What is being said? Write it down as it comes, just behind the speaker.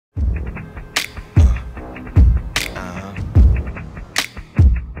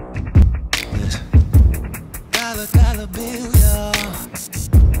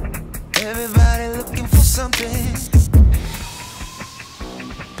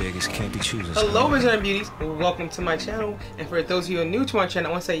biggest, can't be choosers. Hello, Visionaries Beauties. Welcome to my channel. And for those of you who are new to my channel,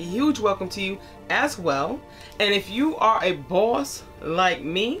 I want to say a huge welcome to you as well. And if you are a boss like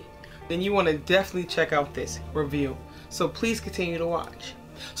me, then you want to definitely check out this review. So please continue to watch.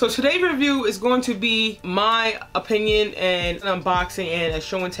 So today's review is going to be my opinion and an unboxing and a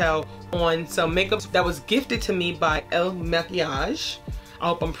show and tell on some makeup that was gifted to me by IL MAKIAGE. I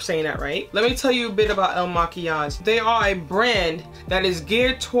hope I'm saying that right. Let me tell you a bit about IL MAKIAGE. They are a brand that is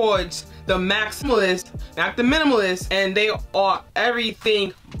geared towards the maximalist, not the minimalist, and they are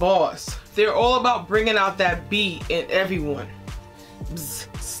everything boss. They're all about bringing out that B in everyone.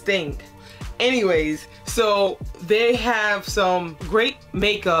 Bzz, sting. Anyways, so they have some great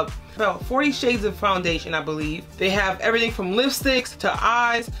makeup, about 40 shades of foundation, I believe. They have everything from lipsticks to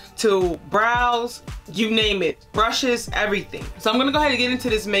eyes to brows, you name it, brushes, everything. So I'm gonna go ahead and get into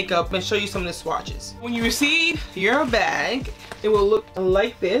this makeup and show you some of the swatches. When you receive your bag, it will look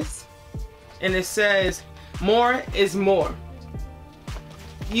like this, and it says, more is more.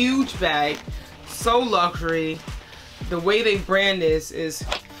 Huge bag, so luxury. The way they brand this is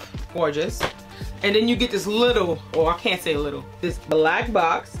gorgeous. And then you get this little, or I can't say little, this black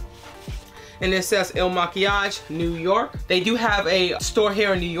box. And it says IL MAKIAGE, New York. They do have a store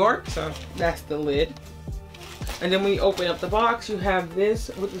here in New York, so that's the lid. And then when you open up the box, you have this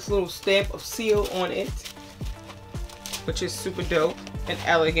with this little stamp of seal on it, which is super dope and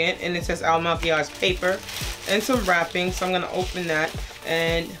elegant. And it says IL MAKIAGE paper and some wrapping. So I'm gonna open that.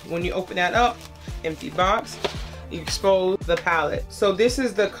 And when you open that up, empty box, you expose the palette. So this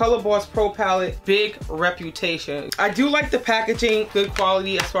is the Color Boss Pro palette, big reputation. I do like the packaging, good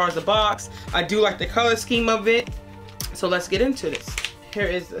quality as far as the box. I do like the color scheme of it. So let's get into this. Here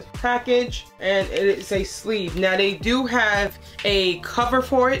is the package, and it is a sleeve. Now they do have a cover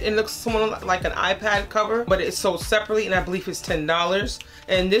for it. It looks somewhat like an iPad cover, but it's sold separately, and I believe it's $10.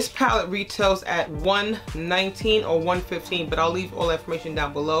 And this palette retails at $119 or $115, but I'll leave all the information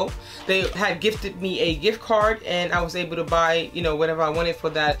down below. They had gifted me a gift card, and I was able to buy, you know, whatever I wanted for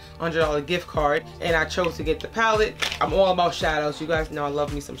that $100 gift card, and I chose to get the palette. I'm all about shadows. You guys know I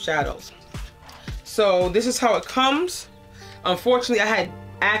love me some shadows. So this is how it comes. Unfortunately, I had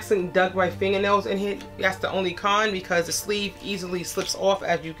accidentally dug my fingernails in here. That's the only con, because the sleeve easily slips off,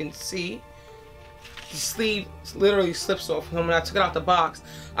 as you can see. The sleeve literally slips off. And when I took it out the box,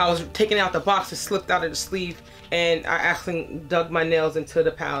 I was taking out the box, it slipped out of the sleeve, and I accidentally dug my nails into the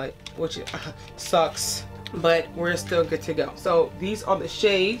palette, which sucks, but we're still good to go. So these are the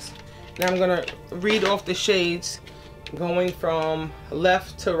shades. Now I'm gonna read off the shades going from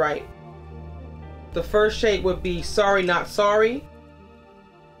left to right. The first shade would be Sorry Not Sorry,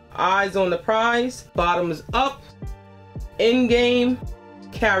 Eyes on the Prize, Bottoms Up, In-Game,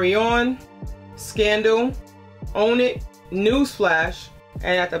 Carry On, Scandal, Own It, Newsflash,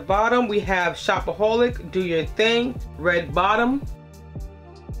 and at the bottom we have Shopaholic, Do Your Thing, Red Bottom,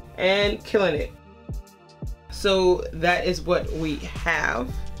 and Killing It. So that is what we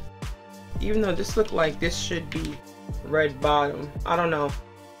have. Even though this looked like this should be Red Bottom, I don't know.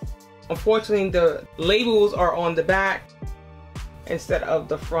 Unfortunately, the labels are on the back instead of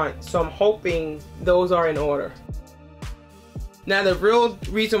the front, so I'm hoping those are in order. Now, the real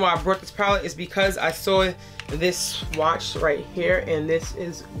reason why I brought this palette is because I saw this swatch right here, and this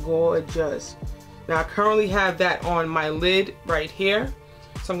is gorgeous. Now, I currently have that on my lid right here,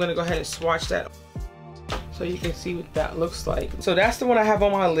 so I'm going to go ahead and swatch that so you can see what that looks like. So that's the one I have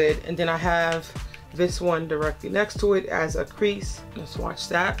on my lid, and then I have this one directly next to it as a crease. Let's swatch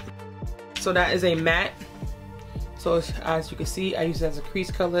that. So that is a matte. So as you can see, I use it as a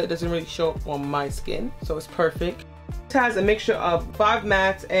crease color. It doesn't really show up on my skin, so it's perfect. It has a mixture of 5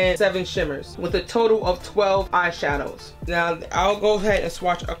 mattes and 7 shimmers with a total of 12 eyeshadows. Now I'll go ahead and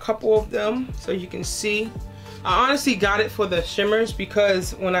swatch a couple of them so you can see. I honestly got it for the shimmers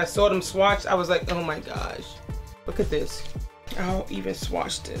because when I saw them swatched, I was like, oh my gosh, look at this. I'll even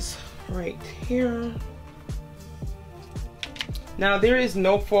swatch this right here. Now there is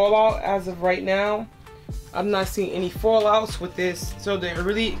no fallout as of right now. I'm not seeing any fallouts with this, so they're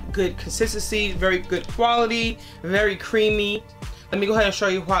really good consistency, very good quality, very creamy. Let me go ahead and show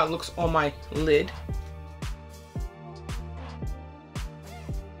you how it looks on my lid.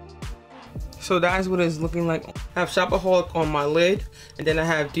 So that is what it's looking like. I have Shopaholic on my lid, and then I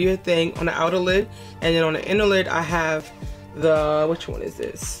have Do Your Thing on the outer lid, and then on the inner lid I have the, which one is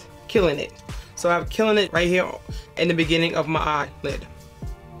this? Killing It. So I have Killing It right here in the beginning of my eyelid.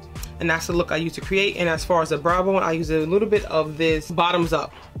 And that's the look I use to create. And as far as the brow bone, I use a little bit of this Bottoms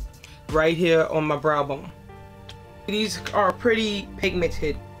Up right here on my brow bone. These are pretty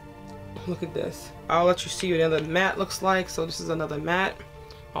pigmented. Look at this. I'll let you see what another matte looks like. So this is another matte.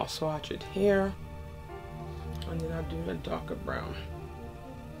 I'll swatch it here, and then I'll do the darker brown,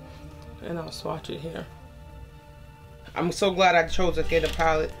 and I'll swatch it here. I'm so glad I chose a Gator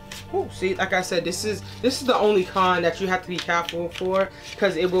palette. Ooh, see, like I said, this is the only con that you have to be careful for,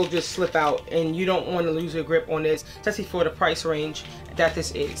 because it will just slip out, and you don't want to lose your grip on this, especially for the price range that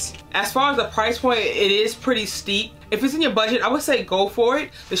this is. As far as the price point, it is pretty steep. If it's in your budget, I would say go for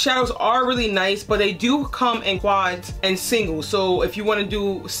it. The shadows are really nice, but they do come in quads and singles. So if you want to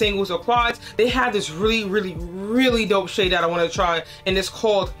do singles or quads, they have this really dope shade that I want to try, and it's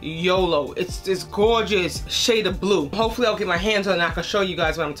called YOLO. It's this gorgeous shade of blue. Hopefully I'll get my hands on it and I can show you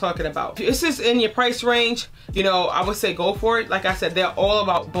guys what I'm talking about. If this is in your price range, you know, I would say go for it. Like I said, they're all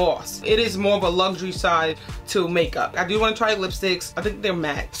about boss. It is more of a luxury side to makeup. I do want to try lipsticks. I think they're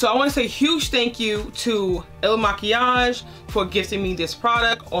matte. So I want to say a huge thank you to IL MAKIAGE for gifting me this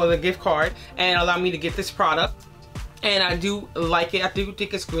product, or the gift card, and allow me to get this product. And I do like it. I do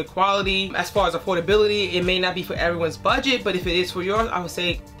think it's good quality. As far as affordability, it may not be for everyone's budget, but if it is for yours, I would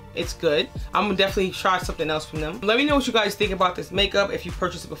say it's good. I'm gonna definitely try something else from them. Let me know what you guys think about this makeup, if you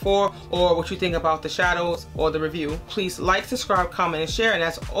purchased it before, or what you think about the shadows or the review. Please like, subscribe, comment, and share. And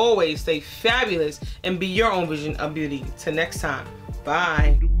as always, stay fabulous and be your own vision of beauty. Till next time,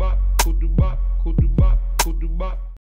 bye.